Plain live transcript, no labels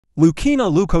Leucaena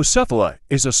leucocephala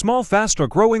is a small,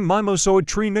 fast-growing mimosoid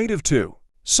tree native to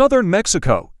southern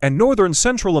Mexico and northern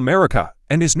Central America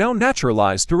and is now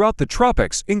naturalized throughout the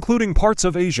tropics, including parts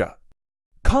of Asia.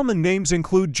 Common names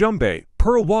include jumbay,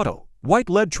 pearl wattle, white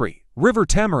leadtree, river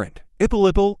tamarind,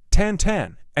 ipil-ipil,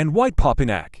 tan, and white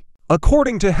popinac.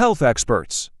 According to health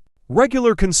experts,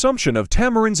 regular consumption of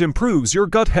tamarinds improves your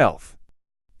gut health.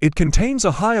 It contains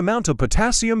a high amount of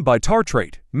potassium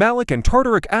bitartrate, malic and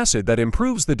tartaric acid that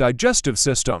improves the digestive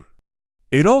system.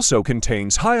 It also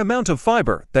contains high amount of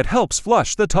fiber that helps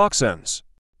flush the toxins.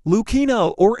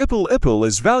 Leucaena or ipil-ipil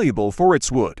is valuable for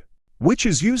its wood, which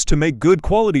is used to make good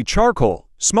quality charcoal,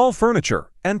 small furniture,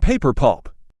 and paper pulp.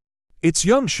 Its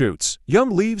young shoots,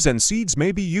 young leaves and seeds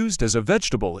may be used as a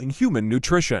vegetable in human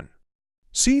nutrition.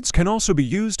 Seeds can also be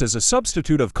used as a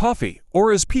substitute of coffee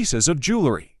or as pieces of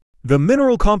jewelry. The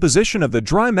mineral composition of the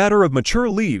dry matter of mature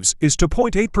leaves is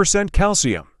 2.8%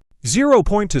 calcium,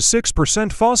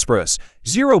 0.26% phosphorus,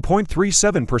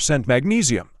 0.37%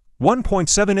 magnesium,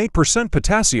 1.78%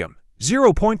 potassium,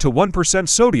 0.1%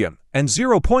 sodium, and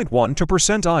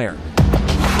 0.12% iron.